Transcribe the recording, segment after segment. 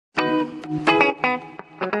Hello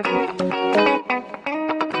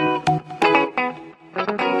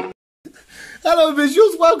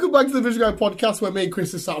visuals, welcome back to the Visual Guy podcast where me and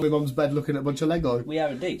Chris are sat on my mum's bed looking at a bunch of Lego. We are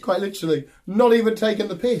indeed. Quite literally. Not even taking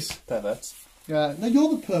the piss. Perverts. No,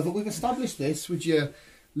 you're the pervert. We've established this with your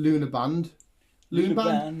Lunar Band. Loon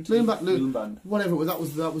Band. Whatever it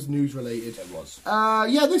was, that was news related. It was.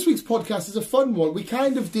 Yeah, this week's podcast is a fun one. We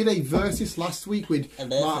kind of did a versus last week with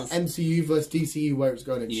MCU versus DCU where it's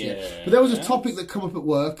going and shit. But there was a topic that come up at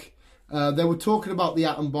work. They were talking about the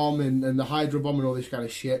atom bomb and the Hydra bomb and all this kind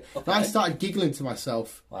of shit. Okay. And I started giggling to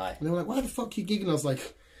myself. Why? And they were like, why the fuck are you giggling? I was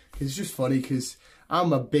like, it's just funny because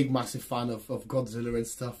I'm a big, massive fan of Godzilla and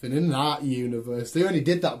stuff. And in that universe, they only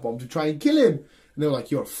did that bomb to try and kill him. And they were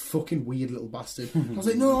like, you're a fucking weird little bastard. I was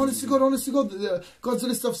like, no, honest to God, the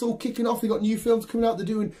Godzilla stuff's all kicking off. They got new films coming out. They're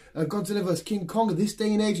doing Godzilla vs. King Kong at this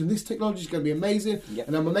day and age. And this technology is going to be amazing. Yep.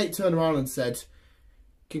 And then my mate turned around and said,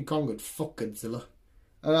 King Kong would fuck Godzilla.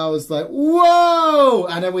 And I was like, whoa!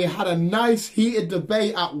 And then we had a nice heated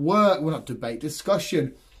debate at work. Well, not debate,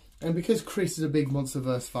 discussion. And because Chris is a big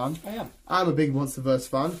Monsterverse fan. I am. I'm a big Monsterverse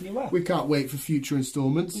fan. You are. We can't wait for future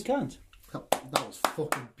instalments. We can't. That was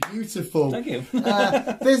fucking beautiful. Thank you.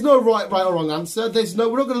 There's no right or wrong answer. We're not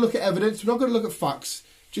going to look at evidence. We're not going to look at facts.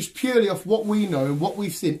 Just purely off what we know and what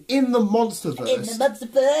we've seen in the Monsterverse. In the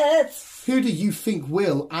Monsterverse! Who do you think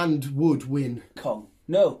will and would win? Kong.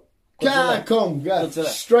 No. Yeah, Kong. Yeah. Godzilla.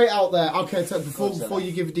 Straight out there. Okay, so before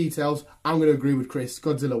you give details, I'm going to agree with Chris.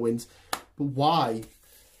 Godzilla wins. But why?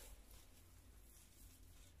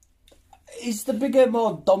 He's the bigger,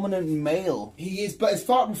 more dominant male. He is, but as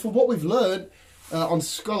far from what we've learned on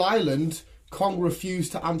Skull Island, Kong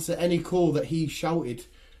refused to answer any call that he shouted.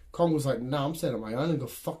 Kong was like, "Nah, I'm staying on my island. Go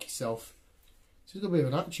fuck yourself." So he's got a bit of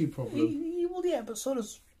an attitude problem. Well, yeah, but so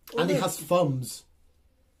does. And he has thumbs.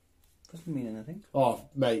 Doesn't mean anything. Oh,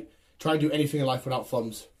 mate, try and do anything in life without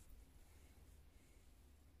thumbs.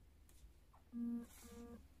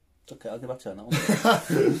 Okay, I'll get back to that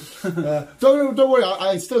now. Don't worry,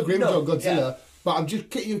 I still agree with you on Godzilla. Yeah. But I'm just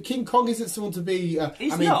King Kong isn't someone to be.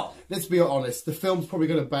 He's not. Let's be honest. The film's probably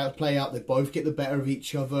going to play out. They both get the better of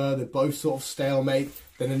each other. They both sort of stalemate.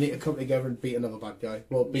 Then they need to come together and beat another bad guy.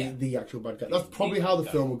 Well, beat the actual bad guy. That's probably how the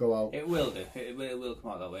film will go out. It will do. It will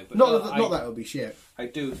come out that way. But not that it'll be shit. I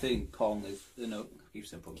do think Kong is. Keep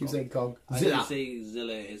saying Kong. I do think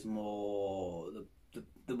Zilla is more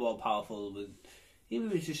the more powerful. Even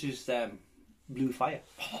if it's just blue fire.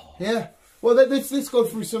 Yeah. Well, let's go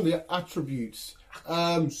through some of the attributes.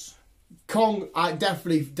 Kong, I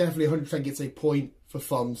definitely 100% gets a point for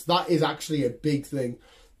thumbs. That is actually a big thing.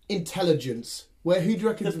 Intelligence. Who do you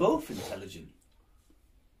reckon? They're both intelligent.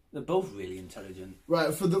 They're both really intelligent.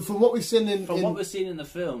 Right. From what we've seen what we've seen in the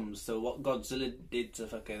films, to what Godzilla did to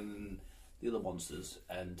fucking the other monsters,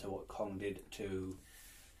 and to what Kong did to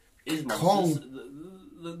his monsters,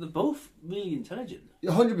 they're both really intelligent.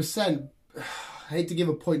 100%. I hate to give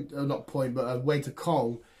a point, not point, but a way to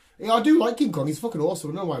Kong. Yeah, I do like King Kong. He's fucking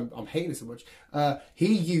awesome. I don't know why I'm hating it so much.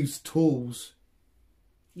 He used tools.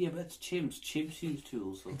 Yeah, but that's chimps. Chimps use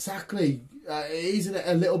tools. So. Exactly. He's in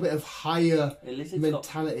a little bit of higher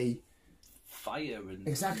mentality. Fire and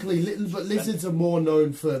exactly. But lizards are more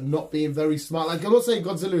known for not being very smart. Like, I'm not saying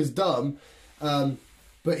Godzilla is dumb,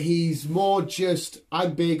 but he's more just,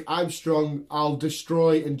 I'm big, I'm strong, I'll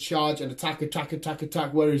destroy and charge and attack.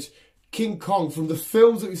 Whereas King Kong, from the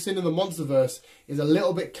films that we've seen in the Monsterverse, is a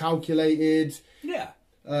little bit calculated. Yeah.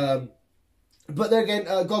 But then again,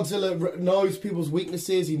 Godzilla knows people's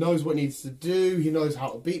weaknesses. He knows what he needs to do. He knows how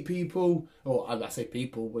to beat people. Or I say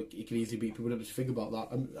people, he can easily beat people. Don't have to think about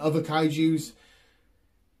that. Other kaijus.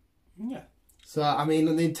 Yeah. So, I mean,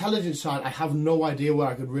 on the intelligence side, I have no idea where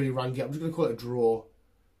I could really rank it. I'm just going to call it a draw.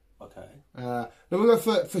 Okay. Then we go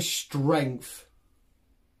for strength.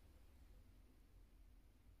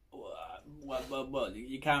 Well,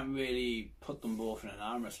 you can't really put them both in an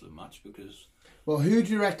arm wrestling match because... Well, who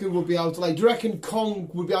do you reckon would be able to... Like, do you reckon Kong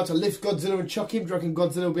would be able to lift Godzilla and chuck him? Do you reckon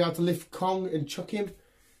Godzilla would be able to lift Kong and chuck him?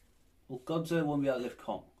 Well, Godzilla won't be able to lift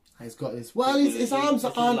Kong. He's got his... Well, his arms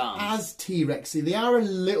aren't as T-Rexy. They are a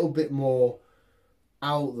little bit more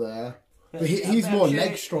out there. But he's more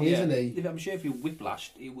leg strong, isn't he? I'm sure if you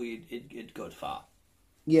whiplashed, it'd go far.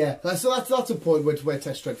 Yeah, so that's a point where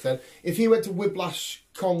test strength then. If he went to whiplash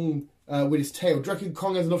Kong with his tail, do you reckon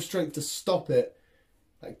Kong has enough strength to stop it?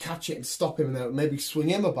 Like, catch it and stop him and then maybe swing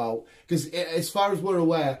him about? Because as far as we're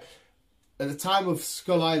aware, at the time of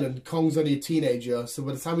Skull Island, Kong's only a teenager, so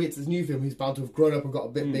by the time we get to this new film, he's bound to have grown up and got a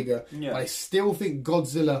bit bigger. Yeah. But I still think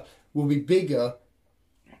Godzilla will be bigger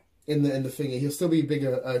in the thingy. He'll still be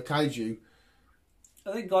bigger kaiju.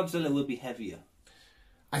 I think Godzilla will be heavier.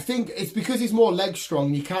 I think it's because he's more leg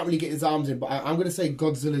strong. You can't really get his arms in. But I'm going to say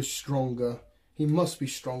Godzilla's stronger. He must be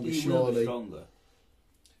stronger, He surely. will be stronger.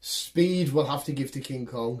 Speed we'll have to give to King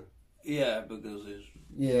Kong. Yeah, because it's...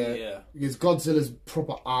 Yeah. Because Godzilla's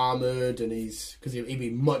proper armoured and because he'd be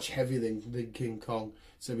much heavier than King Kong.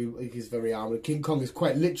 So he's very armoured. King Kong is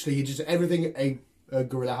quite literally just everything a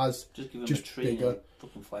gorilla has. Just give him just a tree bigger. and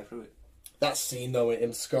fucking fly through it. That scene though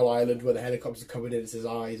in Skull Island where the helicopters are coming in, it's his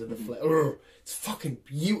eyes and the flare. It's fucking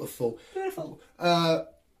beautiful. Beautiful.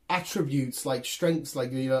 Attributes like strengths,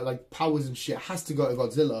 like like powers and shit has to go to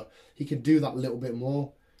Godzilla. He can do that a little bit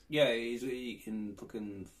more. Yeah, he can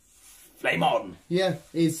fucking flame on. Yeah,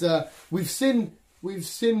 we've seen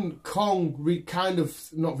Kong kind of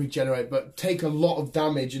not regenerate, but take a lot of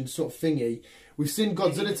damage and sort of thingy. We've seen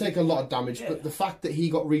Godzilla take a lot of damage, but the fact that he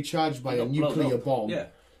got recharged by a nuclear bomb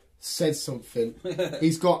says something.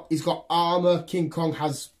 He's got armor. King Kong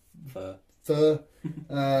has fur.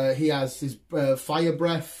 He has his fire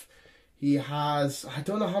breath. He has, I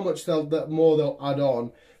don't know how much more they'll add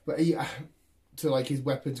on, but to like his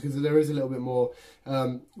weapons, because there is a little bit more.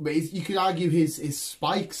 But you could argue his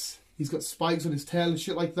spikes. He's got spikes on his tail and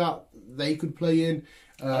shit like that. They could play in.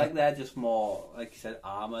 I think they're just more, like you said,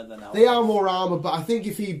 armour than else. They are more armour, but I think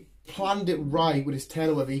if he planned it right with his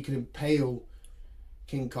tail or whatever, he could impale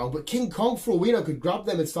King Kong. But King Kong, for all we know, could grab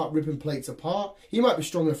them and start ripping plates apart. He might be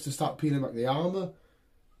strong enough to start peeling back the armour.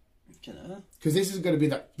 You know. Because this is going to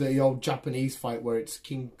be the old Japanese fight where it's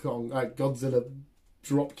King Kong, Godzilla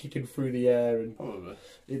drop kicking through the air, and probably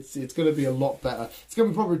it's going to be a lot better. It's going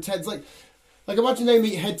to be probably tense. Like imagine they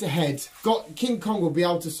meet head to head. King Kong will be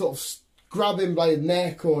able to sort of grab him by his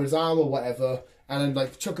neck or his arm or whatever, and then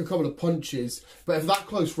like chuck a couple of punches. But if that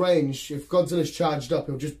close range, if Godzilla's charged up,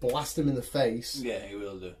 he'll just blast him in the face. Yeah, he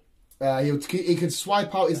will do. He could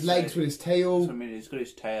swipe out his legs with his tail. I mean, he's got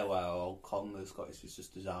his tail, while Kong has got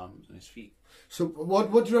just his arms and his feet. So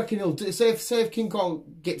what do you reckon he'll do? Say if King Kong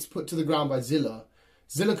gets put to the ground by Zilla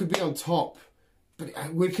could be on top, but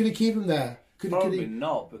could he keep him there? Probably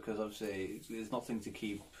not, because obviously there's nothing to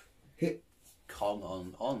keep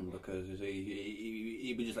Kong on because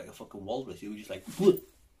he'd be just like a fucking walrus. He would just like...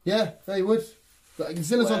 Yeah, he would. But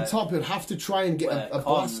Zilla's on top, he'd have to try and get a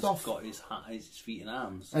blast off. Got his feet and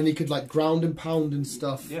arms. And he could like ground and pound and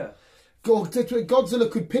stuff. Yeah.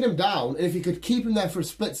 Godzilla could pin him down, and if he could keep him there for a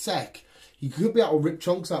split sec, he could be able to rip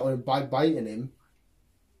chunks out of him by biting him.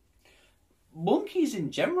 Monkeys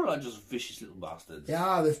in general are just vicious little bastards.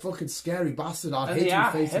 Yeah, they're fucking scary bastards. I'd hate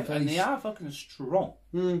them face to face. And they are fucking strong.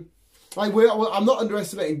 Like, I'm not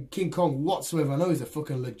underestimating King Kong whatsoever. I know he's a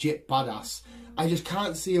fucking legit badass. I just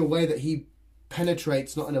can't see a way that he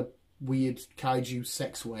penetrates, not in a weird kaiju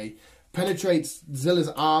sex way, penetrates Zilla's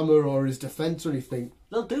armour or his defence or anything.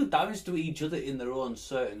 They'll do damage to each other in their own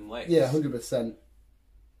certain ways. Yeah, 100%.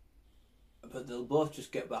 But they'll both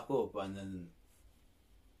just get back up and then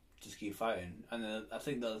just keep fighting. And then I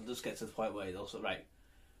think they'll just get to the point where they'll say, right,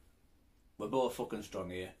 we're both fucking strong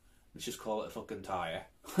here. Let's just call it a fucking tie.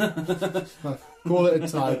 Call it a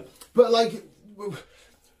tie. But like,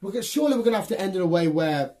 surely we're going to have to end in a way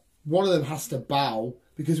where one of them has to bow,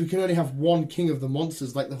 because we can only have one king of the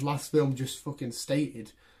monsters, like the last film just fucking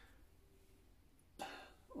stated.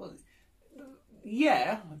 Well,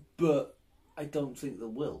 yeah, but I don't think they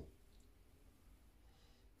will.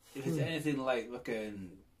 If it's anything like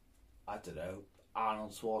fucking, I don't know,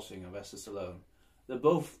 Arnold Schwarzenegger versus Stallone, they're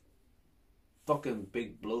both fucking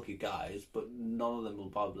big blokey guys, but none of them will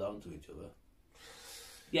bow down to each other.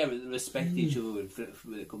 Yeah, they respect each other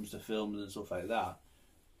when it comes to films and stuff like that,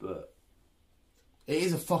 but it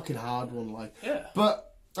is a fucking hard one, like. Yeah.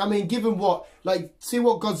 But I mean, given what, like, see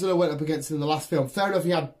what Godzilla went up against in the last film. Fair enough,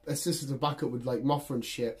 he had assistants of backup with like Mothra and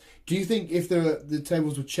shit. Do you think if the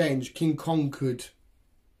tables would change, King Kong could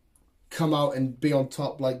come out and be on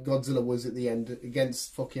top like Godzilla was at the end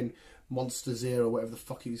against fucking Monster Zero, whatever the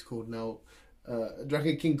fuck he was called now? Do you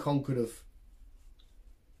reckon King Kong could have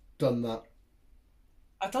done that?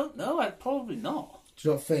 I don't know. I'd probably not. Do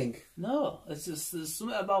you not think? No, it's just there's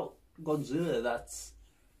something about Godzilla that's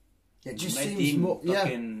it just made seems him more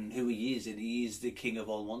fucking who he is, and he is the king of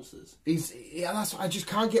all monsters. That's I just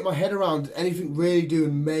can't get my head around anything really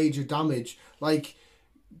doing major damage. Like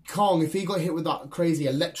Kong, if he got hit with that crazy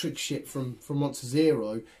electric shit from Monster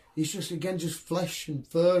Zero, he's just flesh and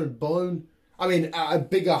fur and bone. I mean, at a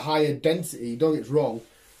bigger, higher density. Don't get us wrong,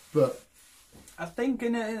 but I think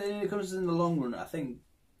when it comes in the long run, I think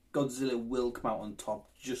Godzilla will come out on top.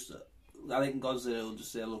 I think Godzilla will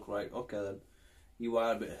just say, "Look, right, okay then, you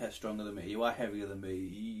are a bit stronger than me. You are heavier than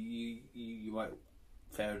me. You might,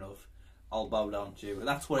 fair enough. I'll bow down to you. But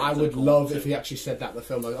that's what I would love if he actually said that in the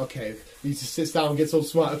film. Like, okay, he just sits down and gets all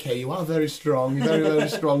smart. Okay, you are very strong. You're very, very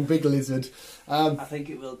strong. Big lizard. I think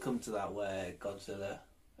it will come to that where Godzilla,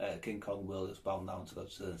 King Kong will just bow down to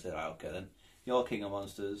Godzilla and say, right, okay then, you're king of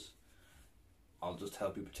monsters. I'll just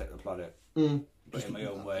help you protect the planet. But in my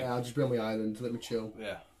own way. Yeah, I'll just be on my island. Let me chill.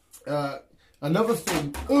 Yeah. Another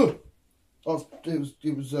thing. It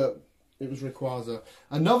was Rayquaza.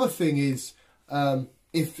 Another thing is,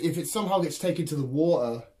 if it somehow gets taken to the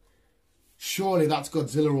water, surely that's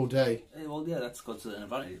Godzilla all day. Well, yeah, that's Godzilla an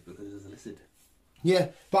advantage because it's a lizard. Yeah,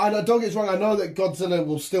 but don't get us wrong. I know that Godzilla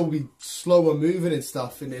will still be slower moving and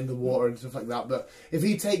stuff in the water and stuff like that. But if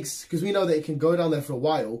he takes, because we know that it can go down there for a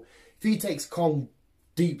while, if he takes Kong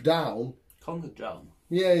deep down, Kong could drown.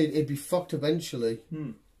 Yeah, it'd be fucked eventually.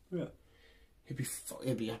 Yeah.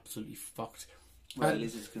 It'd be absolutely fucked. Well,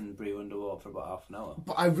 lizards can breathe underwater for about half an hour.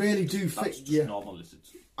 But I really do That's think, just normal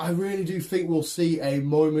lizards. I really do think we'll see a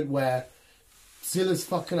moment where Zilla's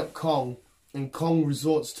fucking up Kong, and Kong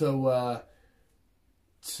resorts to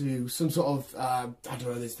some sort of I don't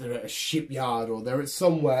know. They're at a shipyard or they're at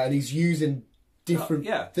somewhere, and he's using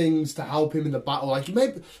different things to help him in the battle. Like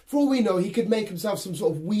maybe, for all we know, he could make himself some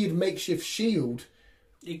sort of weird makeshift shield.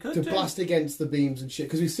 He could to blast against the beams and shit.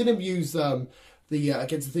 Because we've seen him use against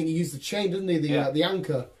the thing. He used the chain, didn't he? The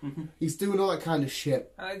anchor. He's doing all that kind of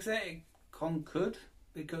shit. I say Kong could,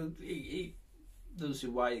 because he doesn't see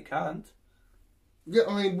why he can't. Yeah,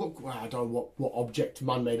 I mean, I don't know what object,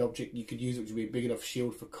 man-made object, you could use which would be a big enough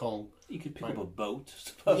shield for Kong. He could pick up a boat, I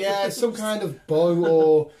suppose. Yeah, some kind of bow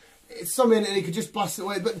or something, and he could just blast it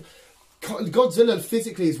away. But Godzilla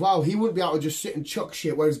physically as well, he wouldn't be able to just sit and chuck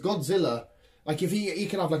shit. Whereas Godzilla, like if he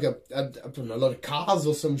can have like a lot of cars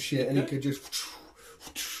or some shit, and he could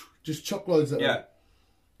just chuck loads at them.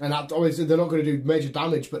 And that, obviously they're not going to do major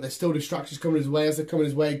damage, but there's still distractions coming his way. As they're coming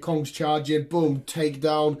his way, Kong's charging, boom, take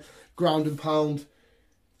down, ground and pound.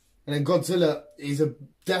 And then Godzilla is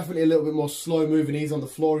definitely a little bit more slow moving. He's on the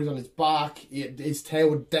floor, he's on his back. His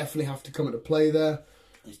tail would definitely have to come into play there.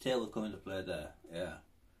 His tail would come into play there, yeah.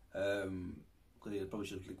 Because he'd probably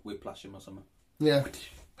should like whiplash him or something. Yeah.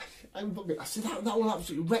 I said that will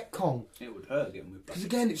absolutely wreck Kong. It would hurt getting whiplashed. Because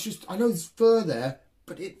again, it's just, I know there's fur there,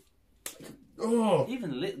 but it... Oh.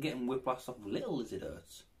 Even getting whiplashed off a little lizard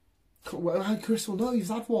hurts. Well, Chris will know, he's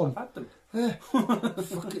had one. I've had them. Yeah.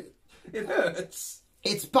 Fuck it. It hurts.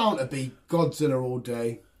 It's bound to be Godzilla all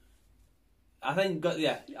day. I think,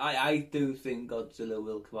 I do think Godzilla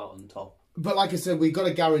will come out on top. But like I said, we've got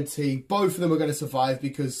to guarantee both of them are going to survive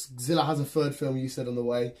because Zilla has a third film, you said, on the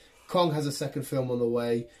way. Kong has a second film on the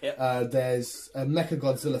way. Yep. There's a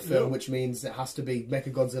Mechagodzilla film, which means it has to be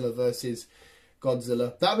Mechagodzilla versus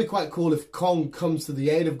Godzilla. That would be quite cool if Kong comes to the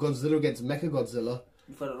aid of Godzilla against Mechagodzilla.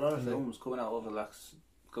 We've had a lot of films coming out over the last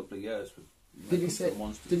couple of years. Didn't you say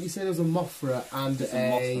there was a Mothra and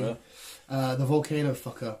the volcano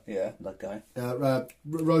fucker? Yeah, that guy.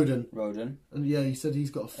 Rodan. And yeah, you said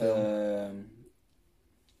he's got a film.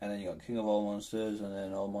 And then you got King of All Monsters, and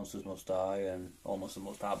then All Monsters Must Die, and All Monsters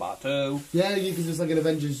Must Die Part 2. Yeah, you can just like an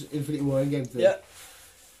Avengers Infinity War Endgame thing. Yeah.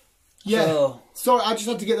 Yeah. So, sorry, I just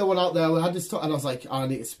had to get that one out there. We had this talk, and I was like, I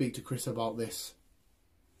need to speak to Chris about this.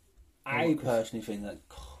 I personally think that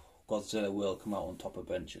Godzilla will come out on top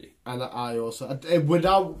eventually. And I also...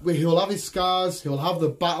 he'll have his scars, he'll have the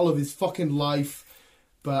battle of his fucking life,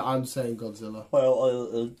 but I'm saying Godzilla.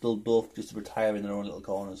 Well, they'll both just retire in their own little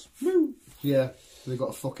corners. Yeah, they've got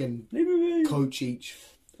a fucking coach each.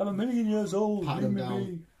 I'm 1,000,000 years old. Pat them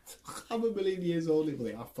down. I'm 1,000,000 years old. Well,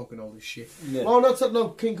 they are fucking old as shit. Yeah. Oh, no,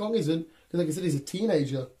 King Kong isn't. Because like I said, he's a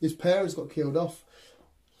teenager. His parents got killed off.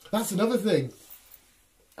 That's another thing.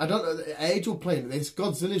 I don't know, the age will play into this.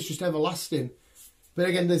 Godzilla's just everlasting. But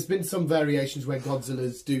again, there's been some variations where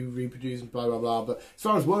Godzillas do reproduce and blah, blah, blah. But as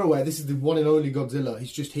far as we're aware, this is the one and only Godzilla.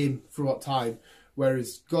 He's just him throughout time.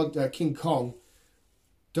 Whereas King Kong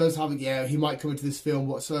does have, he might come into this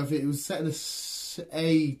film. So if it was set in the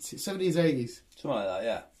 70s, 80s? Something like that,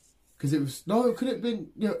 yeah. Because it was, it could have been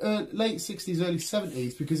late 60s, early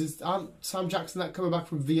 70s. Because it's Sam Jackson that coming back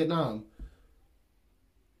from Vietnam.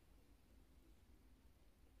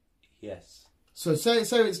 Yes. So say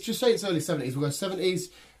it's early 70s. We've got 70s,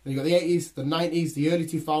 then you've got the 80s, the 90s, the early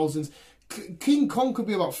 2000s. King Kong could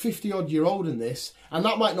be about 50-odd-year-old in this, and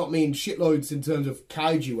that might not mean shitloads in terms of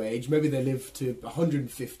kaiju age. Maybe they live to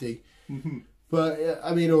 150. Mm-hmm. But,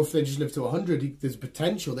 I mean, or if they just live to 100, there's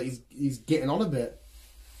potential that he's getting on a bit.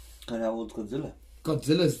 And how old's Godzilla?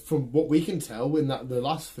 Godzilla's, from what we can tell in the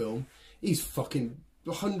last film, he's fucking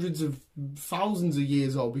hundreds of thousands of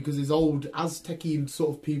years old because his old Aztecian sort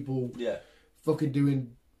of people fucking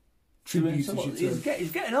doing tributes and shit.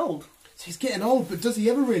 He's getting old. So he's getting old, but does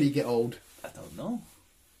he ever really get old? I don't know.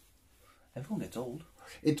 Everyone gets old.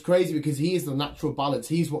 It's crazy because he is the natural balance.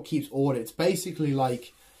 He's what keeps order. It's basically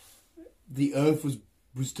like the Earth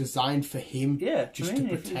was designed for him, just to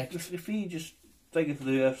protect. If he just, like, if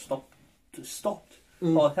the Earth stopped,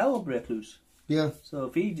 all hell will break loose. Yeah. So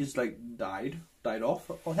if he just like died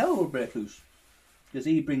off, all hell will break loose because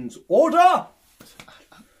he brings order.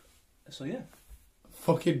 So yeah.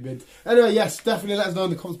 Fucking mint. Anyway, yes, definitely let us know in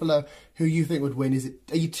the comments below who you think would win.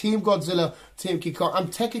 Are you Team Godzilla, Team King Kong? I'm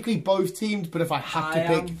technically both teams, but if I had to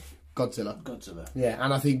pick, Godzilla. Godzilla. Yeah,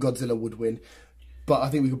 and I think Godzilla would win. But I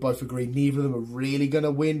think we could both agree neither of them are really going to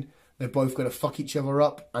win. They're both going to fuck each other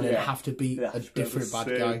up and then have to beat a different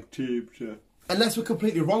bad guy. Team, Unless we're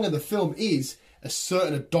completely wrong and the film is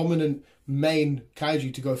a dominant main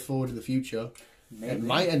kaiju to go forward in the future. Maybe. It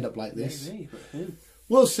might end up like this. Maybe, but who?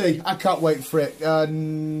 We'll see. I can't wait for it.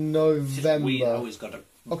 November. Weird how he's got a...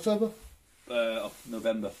 October?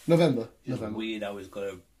 November. November. Weird how he's got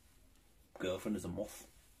a girlfriend as a moth.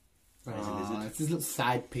 It's his little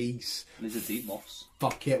side piece. Lizards eat moths.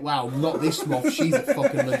 Fuck it. Wow, not this moth. She's a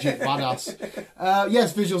fucking legit badass.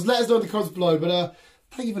 Yes, visuals. Let us know in the comments below. But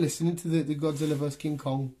thank you for listening to the Godzilla vs King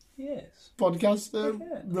Kong podcast.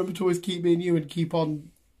 Remember to always keep being you and keep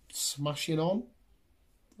on smashing on.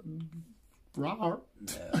 Rawr.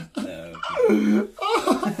 No. I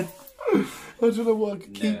don't know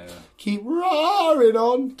what. Keep roaring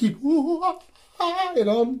on. Keep roaring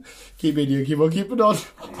on. Keep being you. Keep on keeping on.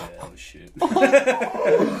 Yeah, oh shit.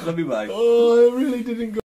 Love you, bye. Oh, I really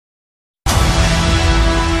didn't go.